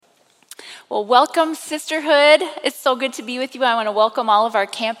Well, welcome, Sisterhood. It's so good to be with you. I want to welcome all of our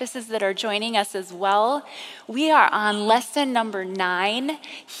campuses that are joining us as well. We are on lesson number 9.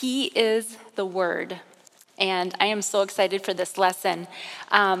 He is the Word. And I am so excited for this lesson.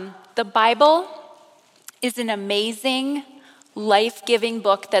 The Bible is an amazing, life-giving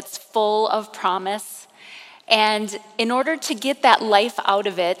book that's full of promise. And in order to get that life out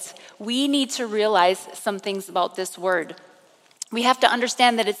of it, we need to realize some things about this word. We have to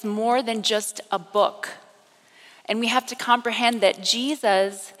understand that it's more than just a book. And we have to comprehend that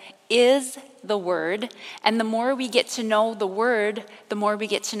Jesus is the Word. And the more we get to know the Word, the more we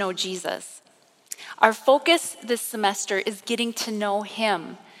get to know Jesus. Our focus this semester is getting to know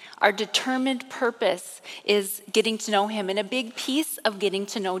Him. Our determined purpose is getting to know Him. And a big piece of getting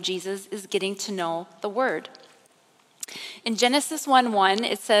to know Jesus is getting to know the Word. In Genesis 1:1,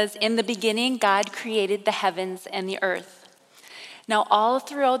 it says, "In the beginning, God created the heavens and the earth." Now, all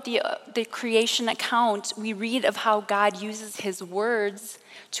throughout the creation account, we read of how God uses His words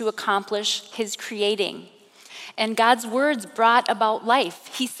to accomplish His creating. And God's words brought about life.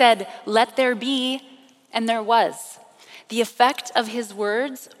 He said, "Let there be," and there was. The effect of His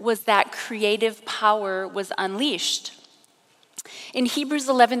words was that creative power was unleashed. In Hebrews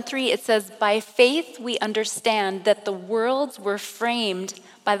 11:3, it says, "By faith we understand that the worlds were framed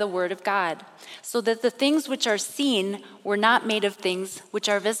by the word of God, so that the things which are seen were not made of things which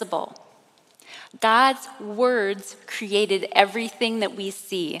are visible." God's words created everything that we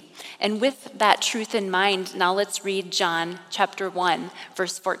see. And with that truth in mind, now let's read John chapter 1,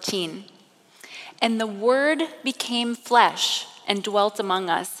 verse 14. "And the Word became flesh and dwelt among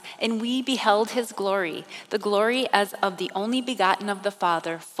us, and we beheld His glory, the glory as of the only begotten of the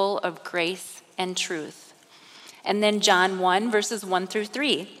Father, full of grace and truth." And then John 1, verses 1 through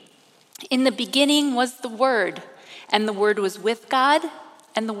 3. "In the beginning was the Word, and the Word was with God,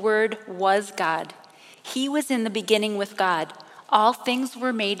 and the Word was God. He was in the beginning with God. All things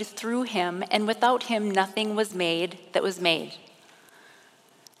were made through Him, and without Him nothing was made that was made."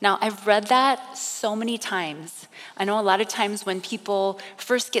 Now, I've read that so many times. I know a lot of times when people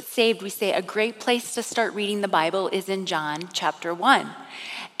first get saved, we say a great place to start reading the Bible is in John chapter 1.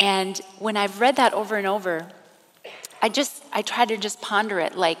 And when I've read that over and over, I try to just ponder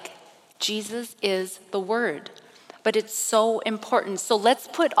it like Jesus is the Word. But it's so important. So let's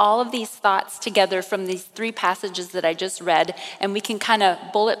put all of these thoughts together from these 3 passages that I just read, and we can kind of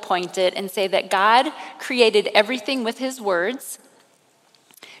bullet point it and say that God created everything with His words.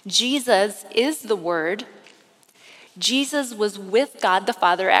 Jesus is the Word. Jesus was with God the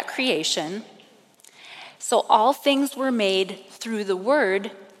Father at creation. So all things were made through the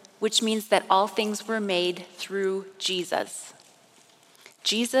Word, which means that all things were made through Jesus.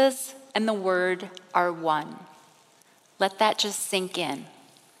 Jesus and the Word are one. Let that just sink in.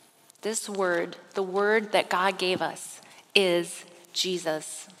 This Word, the Word that God gave us, is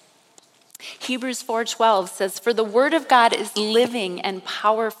Jesus. Hebrews 4:12 says, "For the Word of God is living and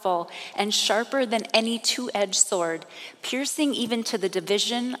powerful and sharper than any two-edged sword, piercing even to the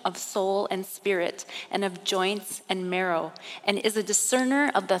division of soul and spirit and of joints and marrow, and is a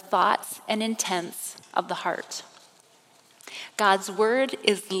discerner of the thoughts and intents of the heart." God's Word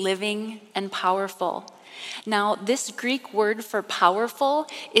is living and powerful. Now, this Greek word for powerful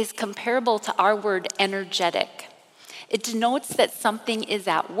is comparable to our word energetic. It denotes that something is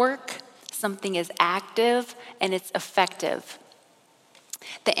at work, something is active, and it's effective.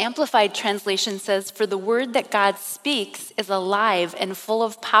 The Amplified Translation says, "For the word that God speaks is alive and full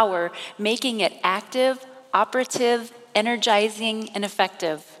of power, making it active, operative, energizing, and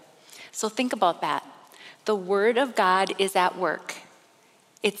effective." So think about that. The Word of God is at work.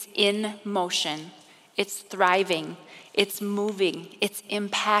 It's in motion. It's thriving. It's moving. It's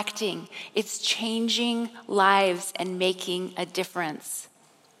impacting. It's changing lives and making a difference.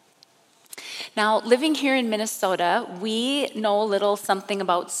 Now, living here in Minnesota, we know a little something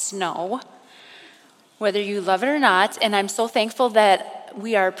about snow, whether you love it or not, and I'm so thankful that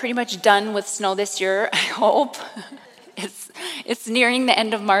we are pretty much done with snow this year, I hope. It's nearing the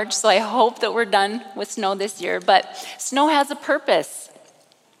end of March, so I hope that we're done with snow this year, but snow has a purpose.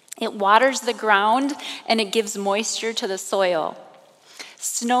 It waters the ground, and it gives moisture to the soil.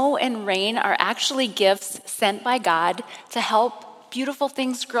 Snow and rain are actually gifts sent by God to help beautiful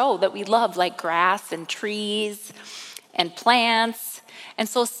things grow that we love, like grass and trees and plants. And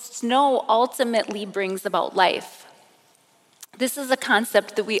so snow ultimately brings about life. This is a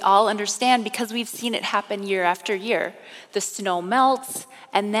concept that we all understand because we've seen it happen year after year. The snow melts,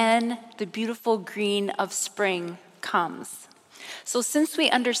 and then the beautiful green of spring comes. So since we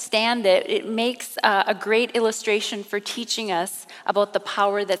understand it, it makes a great illustration for teaching us about the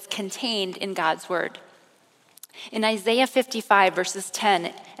power that's contained in God's word. In Isaiah 55, verses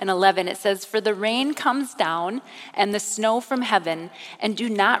 10 and 11, it says, "For the rain comes down and the snow from heaven, and do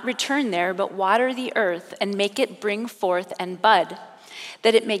not return there, but water the earth and make it bring forth and bud,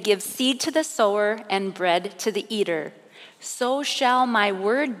 that it may give seed to the sower and bread to the eater. So shall my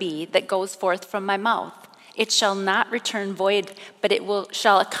word be that goes forth from my mouth. It shall not return void, but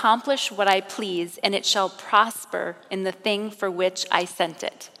shall accomplish what I please, and it shall prosper in the thing for which I sent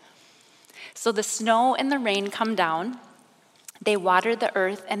it." So the snow and the rain come down, they water the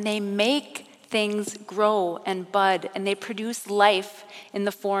earth, and they make things grow and bud, and they produce life in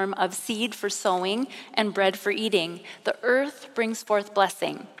the form of seed for sowing and bread for eating. The earth brings forth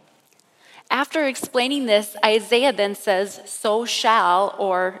blessing. After explaining this, Isaiah then says, "So shall,"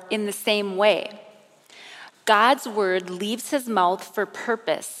 or in the same way. God's word leaves his mouth for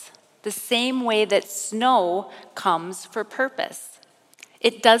purpose, the same way that snow comes for purpose.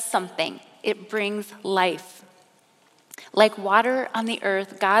 It does something. It brings life. Like water on the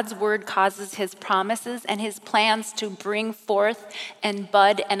earth, God's word causes his promises and his plans to bring forth and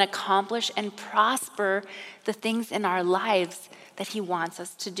bud and accomplish and prosper the things in our lives that he wants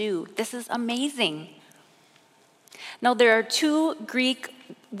us to do. This is amazing. Now, there are two Greek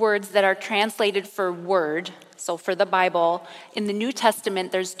words that are translated for word, so for the Bible. In the New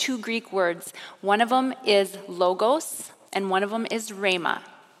Testament, there's two Greek words. One of them is logos, and one of them is rhema.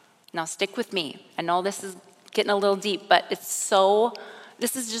 Now, stick with me. I know this is getting a little deep, but this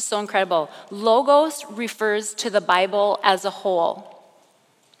is just so incredible. Logos refers to the Bible as a whole.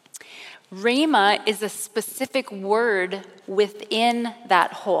 Rhema is a specific word within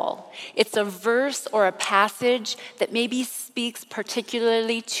that whole. It's a verse or a passage that maybe speaks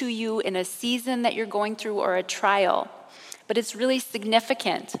particularly to you in a season that you're going through or a trial, but it's really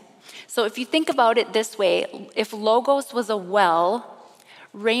significant. So if you think about it this way, if logos was a well,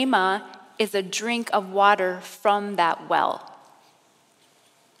 rhema is a drink of water from that well.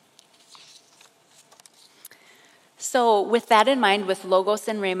 So with that in mind, with logos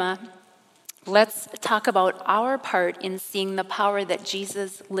and rhema, let's talk about our part in seeing the power that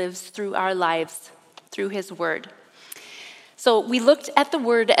Jesus lives through our lives, through his word. So we looked at the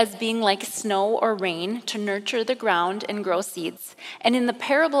word as being like snow or rain to nurture the ground and grow seeds. And in the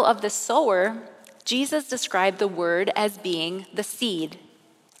parable of the sower, Jesus described the word as being the seed.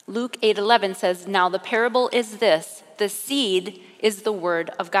 Luke 8:11 says, "Now the parable is this, the seed is the word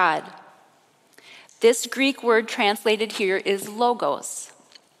of God." This Greek word translated here is logos.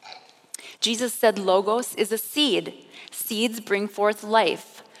 Jesus said logos is a seed. Seeds bring forth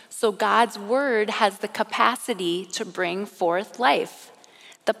life. So God's word has the capacity to bring forth life.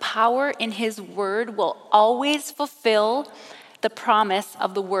 The power in his word will always fulfill the promise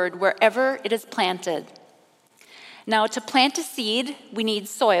of the word wherever it is planted. Now, to plant a seed, we need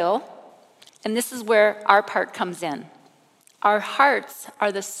soil, and this is where our part comes in. Our hearts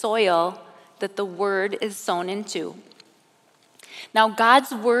are the soil that the word is sown into. Now,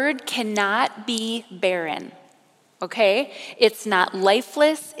 God's word cannot be barren, okay? It's not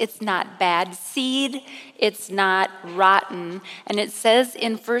lifeless, it's not bad seed, it's not rotten. And it says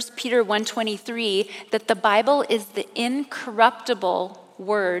in 1 Peter 1:23 that the Bible is the incorruptible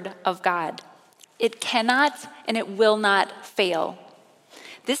word of God. It cannot and it will not fail.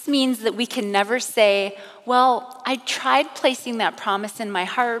 This means that we can never say, "Well, I tried placing that promise in my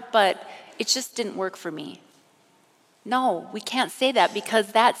heart, but it just didn't work for me." No, we can't say that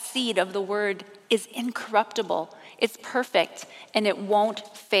because that seed of the word is incorruptible. It's perfect and it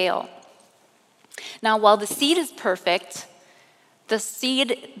won't fail. Now, while the seed is perfect, the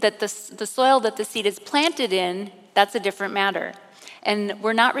soil that the seed is planted in, that's a different matter. And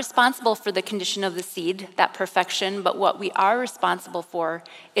we're not responsible for the condition of the seed, that perfection, but what we are responsible for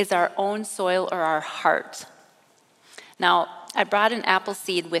is our own soil or our heart. Now, I brought an apple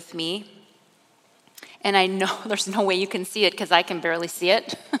seed with me, and I know there's no way you can see it because I can barely see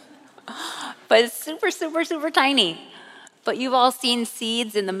it, but it's super, super, super tiny. But you've all seen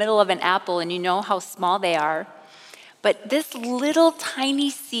seeds in the middle of an apple, and you know how small they are. But this little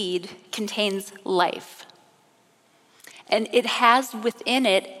tiny seed contains life. And it has within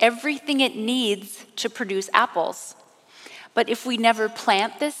it everything it needs to produce apples. But if we never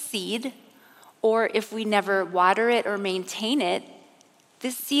plant this seed, or if we never water it or maintain it,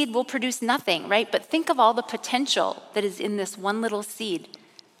 this seed will produce nothing, right? But think of all the potential that is in this one little seed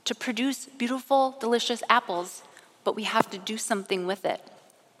to produce beautiful, delicious apples, but we have to do something with it.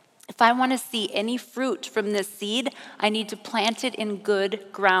 If I want to see any fruit from this seed, I need to plant it in good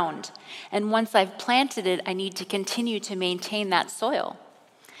ground. And once I've planted it, I need to continue to maintain that soil.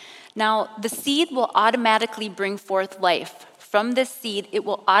 Now, the seed will automatically bring forth life. From this seed, it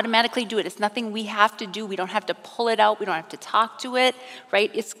will automatically do it. It's nothing we have to do. We don't have to pull it out. We don't have to talk to it,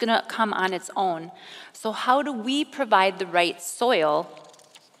 right? It's going to come on its own. So how do we provide the right soil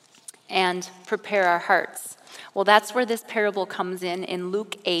and prepare our hearts? Well, that's where this parable comes in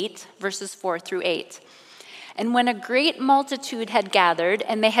Luke 8, verses 4 through 8. And when a great multitude had gathered,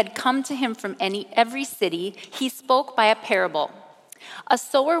 and they had come to him from every city, he spoke by a parable. A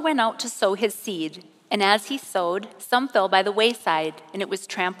sower went out to sow his seed, and as he sowed, some fell by the wayside, and it was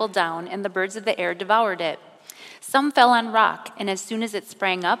trampled down, and the birds of the air devoured it. Some fell on rock, and as soon as it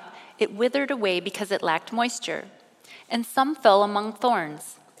sprang up, it withered away because it lacked moisture. And some fell among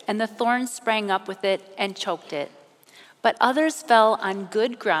thorns, and the thorns sprang up with it and choked it. But others fell on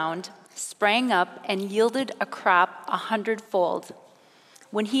good ground, sprang up, and yielded a crop 100-fold.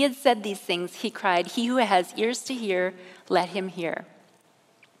 When he had said these things, he cried, "He who has ears to hear, let him hear."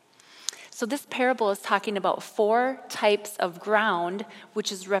 So this parable is talking about 4 types of ground,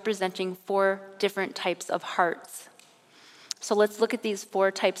 which is representing 4 different types of hearts. So let's look at these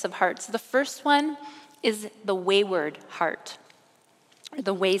 4 types of hearts. The first one is the wayward heart, or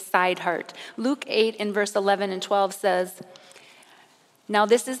the wayside heart. Luke 8 in verse 11 and 12 says, "Now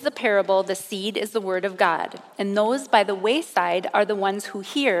this is the parable, the seed is the word of God, and those by the wayside are the ones who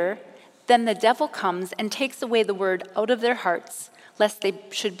hear. Then the devil comes and takes away the word out of their hearts, lest they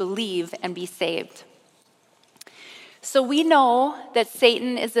should believe and be saved." So we know that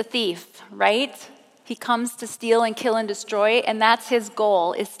Satan is a thief, right? He comes to steal and kill and destroy, and that's his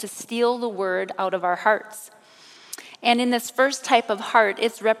goal, is to steal the word out of our hearts. And in this first type of heart,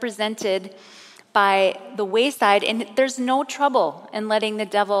 it's represented by the wayside, and there's no trouble in letting the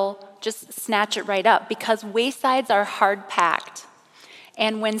devil just snatch it right up, because waysides are hard-packed.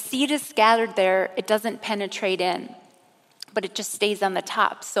 And when seed is scattered there, it doesn't penetrate in, but it just stays on the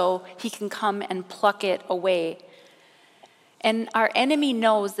top, so he can come and pluck it away. And our enemy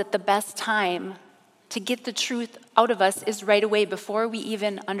knows that the best time to get the truth out of us is right away, before we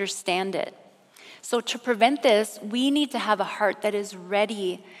even understand it. So to prevent this, we need to have a heart that is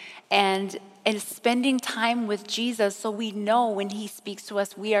ready and spending time with Jesus, so we know when he speaks to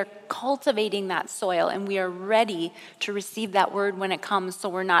us, we are cultivating that soil and we are ready to receive that word when it comes, so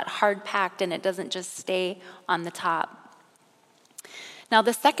we're not hard-packed and it doesn't just stay on the top. Now,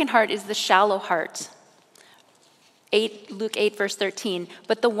 the second heart is the shallow heart. Luke 8, verse 13.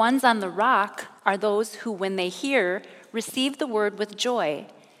 "But the ones on the rock are those who, when they hear, receive the word with joy.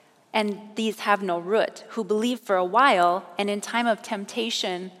 And these have no root, who believe for a while, and in time of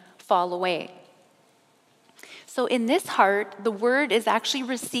temptation fall away." So in this heart, the word is actually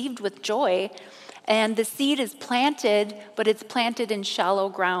received with joy, and the seed is planted, but it's planted in shallow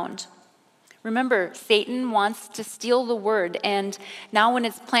ground. Remember, Satan wants to steal the word, and now when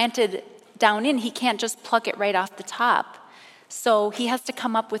it's planted down in, he can't just pluck it right off the top. So he has to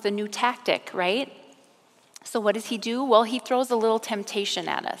come up with a new tactic, right? So what does he do? Well, he throws a little temptation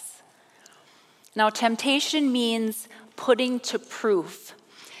at us. Now, temptation means putting to proof.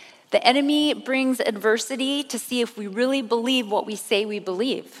 The enemy brings adversity to see if we really believe what we say we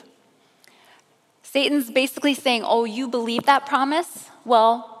believe. Satan's basically saying, "Oh, you believe that promise?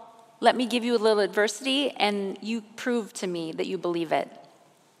 Well, let me give you a little adversity and you prove to me that you believe it."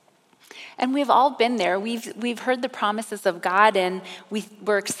 And we've all been there. We've heard the promises of God, and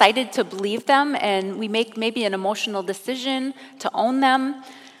we're excited to believe them, and we make maybe an emotional decision to own them.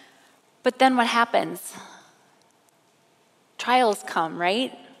 But then what happens? Trials come,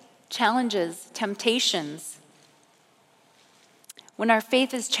 right? Challenges, temptations. When our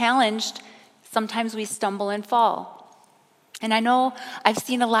faith is challenged, sometimes we stumble and fall. And I know I've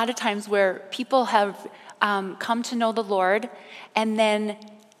seen a lot of times where people have come to know the Lord, and then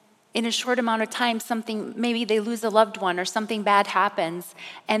in a short amount of time, maybe they lose a loved one or something bad happens,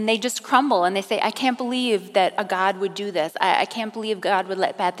 and they just crumble and they say, "I can't believe that a God would do this. I can't believe God would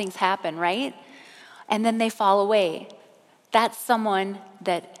let bad things happen," right? And then they fall away. That's someone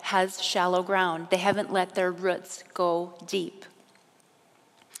that has shallow ground. They haven't let their roots go deep.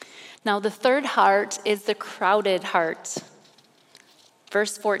 Now, the third heart is the crowded heart.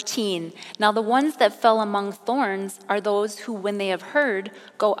 Verse 14, "Now the ones that fell among thorns are those who, when they have heard,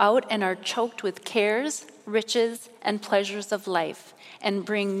 go out and are choked with cares, riches, and pleasures of life, and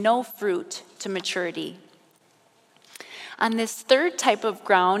bring no fruit to maturity." On this third type of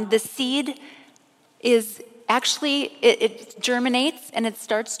ground, the seed is actually, it germinates and it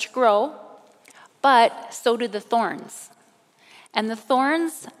starts to grow, but so do the thorns. And the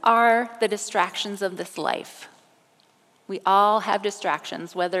thorns are the distractions of this life. We all have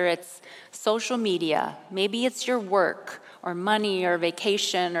distractions, whether it's social media, maybe it's your work, or money, or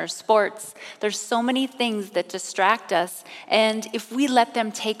vacation, or sports. There's so many things that distract us, and if we let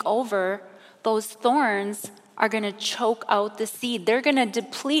them take over, those thorns are going to choke out the seed. They're going to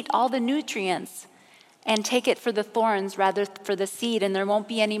deplete all the nutrients and take it for the thorns rather for the seed, and there won't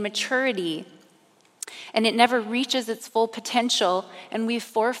be any maturity. And it never reaches its full potential, and we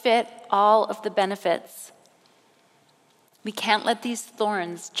forfeit all of the benefits. We can't let these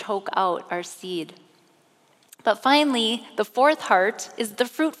thorns choke out our seed. But finally, the fourth heart is the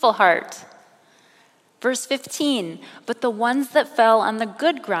fruitful heart. Verse 15, but the ones that fell on the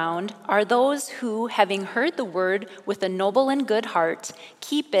good ground are those who, having heard the word with a noble and good heart,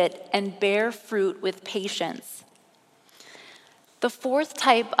 keep it and bear fruit with patience. The fourth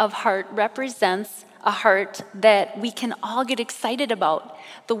type of heart represents a heart that we can all get excited about.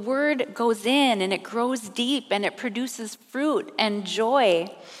 The word goes in and it grows deep and it produces fruit and joy.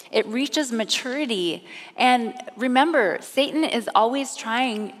 It reaches maturity. And remember, Satan is always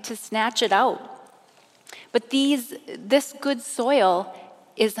trying to snatch it out. But this good soil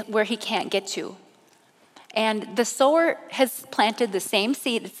is where he can't get to. And the sower has planted the same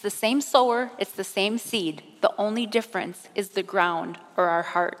seed. It's the same sower. It's the same seed. The only difference is the ground or our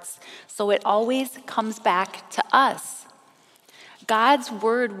hearts. So it always comes back to us. God's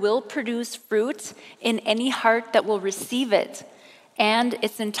word will produce fruit in any heart that will receive it. And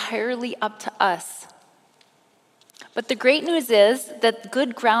it's entirely up to us. But the great news is that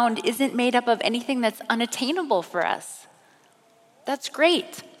good ground isn't made up of anything that's unattainable for us. That's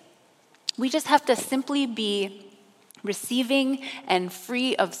great. We just have to simply be receiving and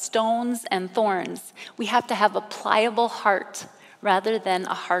free of stones and thorns. We have to have a pliable heart rather than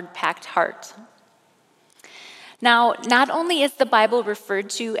a hard-packed heart. Now, not only is the Bible referred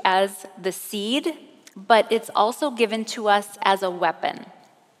to as the seed, but it's also given to us as a weapon.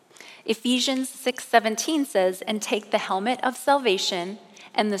 Ephesians 6:17 says, and take the helmet of salvation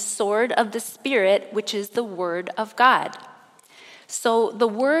and the sword of the Spirit, which is the word of God. So the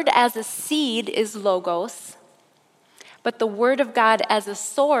word as a seed is logos, but the word of God as a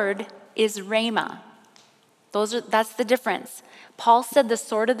sword is rhema. That's the difference. Paul said the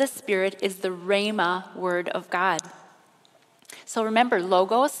sword of the Spirit is the rhema word of God. So remember,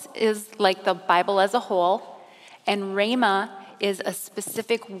 logos is like the Bible as a whole, and rhema is a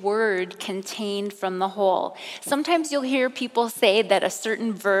specific word contained from the whole. Sometimes you'll hear people say that a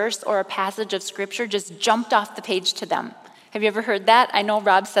certain verse or a passage of scripture just jumped off the page to them. Have you ever heard that? I know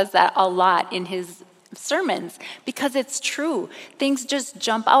Rob says that a lot in his sermons because it's true. Things just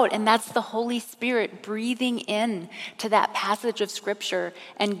jump out, and that's the Holy Spirit breathing in to that passage of scripture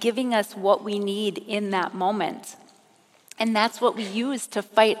and giving us what we need in that moment. And that's what we use to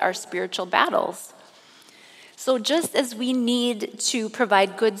fight our spiritual battles. So just as we need to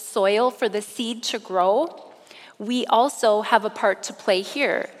provide good soil for the seed to grow, we also have a part to play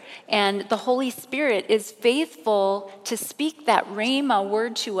here. And the Holy Spirit is faithful to speak that rhema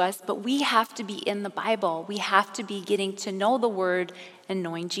word to us, but we have to be in the Bible. We have to be getting to know the word and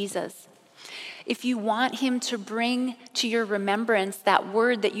knowing Jesus. If you want him to bring to your remembrance that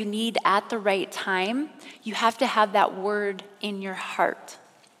word that you need at the right time, you have to have that word in your heart.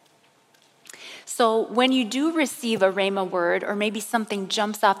 So when you do receive a rhema word, or maybe something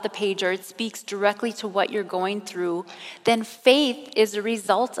jumps off the page or it speaks directly to what you're going through, then faith is a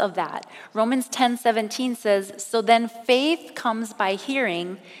result of that. Romans 10:17 says, so then faith comes by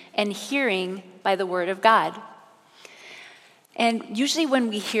hearing, and hearing by the word of God. And usually when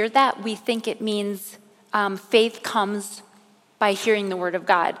we hear that, we think it means faith comes by hearing the word of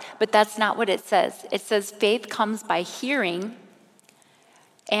God. But that's not what it says. It says faith comes by hearing,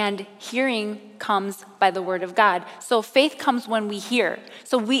 and hearing comes by the word of God. So faith comes when we hear.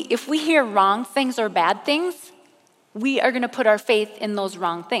 So if we hear wrong things or bad things, we are going to put our faith in those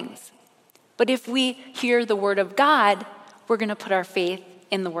wrong things. But if we hear the word of God, we're going to put our faith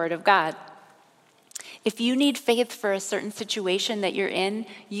in the word of God. If you need faith for a certain situation that you're in,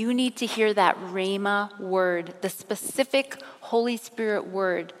 you need to hear that rhema word, the specific Holy Spirit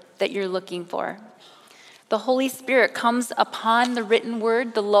word that you're looking for. The Holy Spirit comes upon the written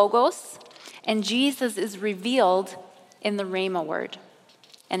word, the logos, and Jesus is revealed in the rhema word.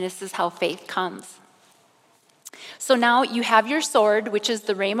 And this is how faith comes. So now you have your sword, which is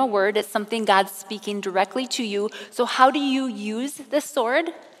the rhema word. It's something God's speaking directly to you. So how do you use this sword?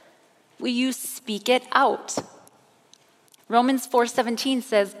 Well, you speak it out. Romans 4:17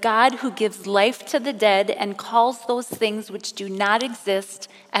 says, God who gives life to the dead and calls those things which do not exist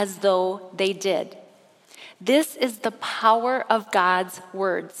as though they did. This is the power of God's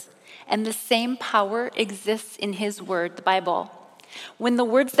words, and the same power exists in his word, the Bible. When the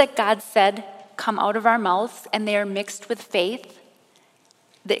words that God said come out of our mouths and they are mixed with faith,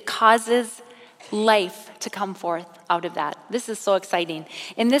 that causes life to come forth out of that. This is so exciting.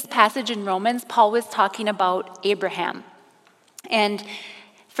 In this passage in Romans, Paul was talking about Abraham. And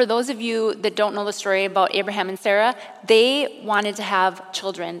for those of you that don't know the story about Abraham and Sarah, they wanted to have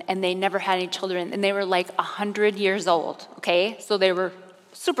children, and they never had any children, and they were like 100 years old, okay? So they were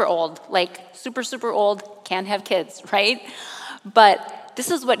super old, like super, super old, can't have kids, right? But this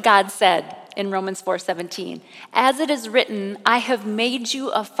is what God said in Romans 4:17. As it is written, I have made you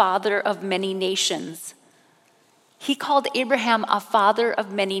a father of many nations. He called Abraham a father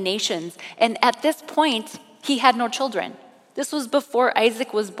of many nations. And at this point, he had no children. This was before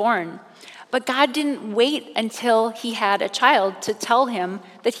Isaac was born. But God didn't wait until he had a child to tell him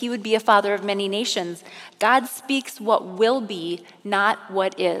that he would be a father of many nations. God speaks what will be, not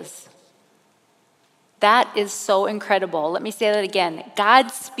what is. That is so incredible. Let me say that again. God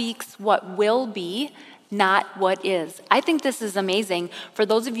speaks what will be, not what is. I think this is amazing. For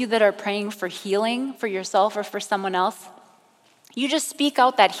those of you that are praying for healing for yourself or for someone else, you just speak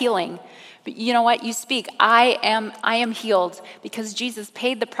out that healing. But you know what? You speak, I am healed because Jesus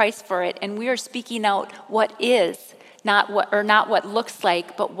paid the price for it, and we are speaking out what is, not what looks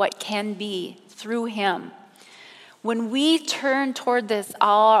like, but what can be through him. When we turn toward this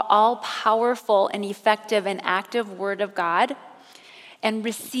all-powerful and effective and active word of God and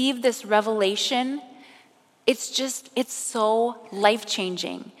receive this revelation, it's so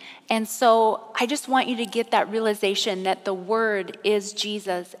life-changing. And so I just want you to get that realization that the word is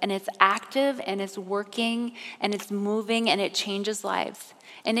Jesus, and it's active, and it's working, and it's moving, and it changes lives.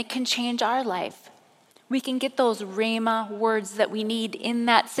 And it can change our life. We can get those rhema words that we need in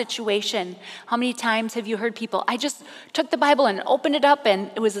that situation. How many times have you heard people, I just took the Bible and opened it up, and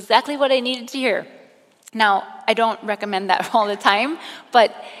it was exactly what I needed to hear? Now, I don't recommend that all the time,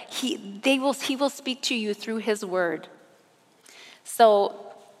 but he will speak to you through his word.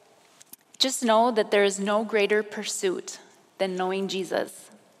 So just know that there is no greater pursuit than knowing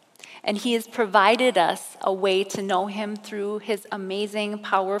Jesus. And he has provided us a way to know him through his amazing,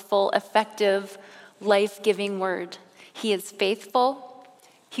 powerful, effective, life-giving word. He is faithful.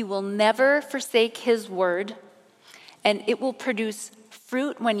 He will never forsake his word. And it will produce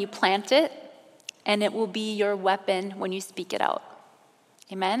fruit when you plant it. And it will be your weapon when you speak it out.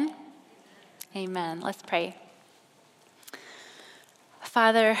 Amen? Amen. Let's pray.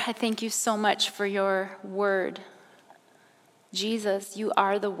 Father, I thank you so much for your word. Jesus, you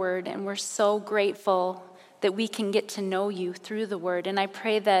are the word, and we're so grateful that we can get to know you through the word. And I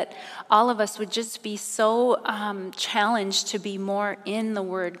pray that all of us would just be so challenged to be more in the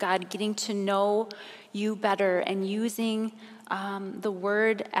word, God, getting to know you better and using the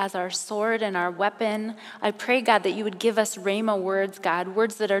word as our sword and our weapon. I pray, God, that you would give us rhema words, God,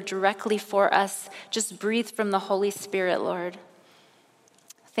 words that are directly for us. Just breathe from the Holy Spirit, Lord.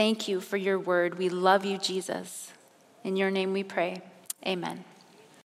 Thank you for your word. We love you, Jesus. In your name we pray. Amen.